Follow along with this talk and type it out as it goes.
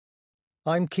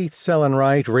I'm Keith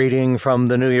Sellenwright reading from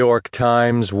the New York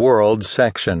Times World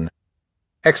section.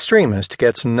 Extremist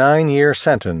gets 9-year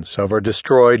sentence over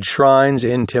destroyed shrines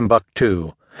in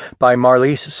Timbuktu by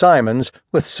Marlise Simons,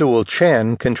 with Sewell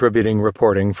Chen contributing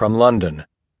reporting from London.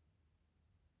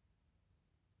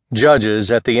 Judges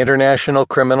at the International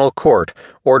Criminal Court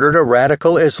ordered a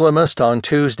radical Islamist on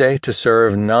Tuesday to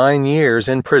serve 9 years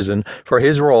in prison for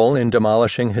his role in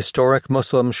demolishing historic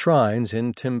Muslim shrines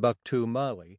in Timbuktu, Mali.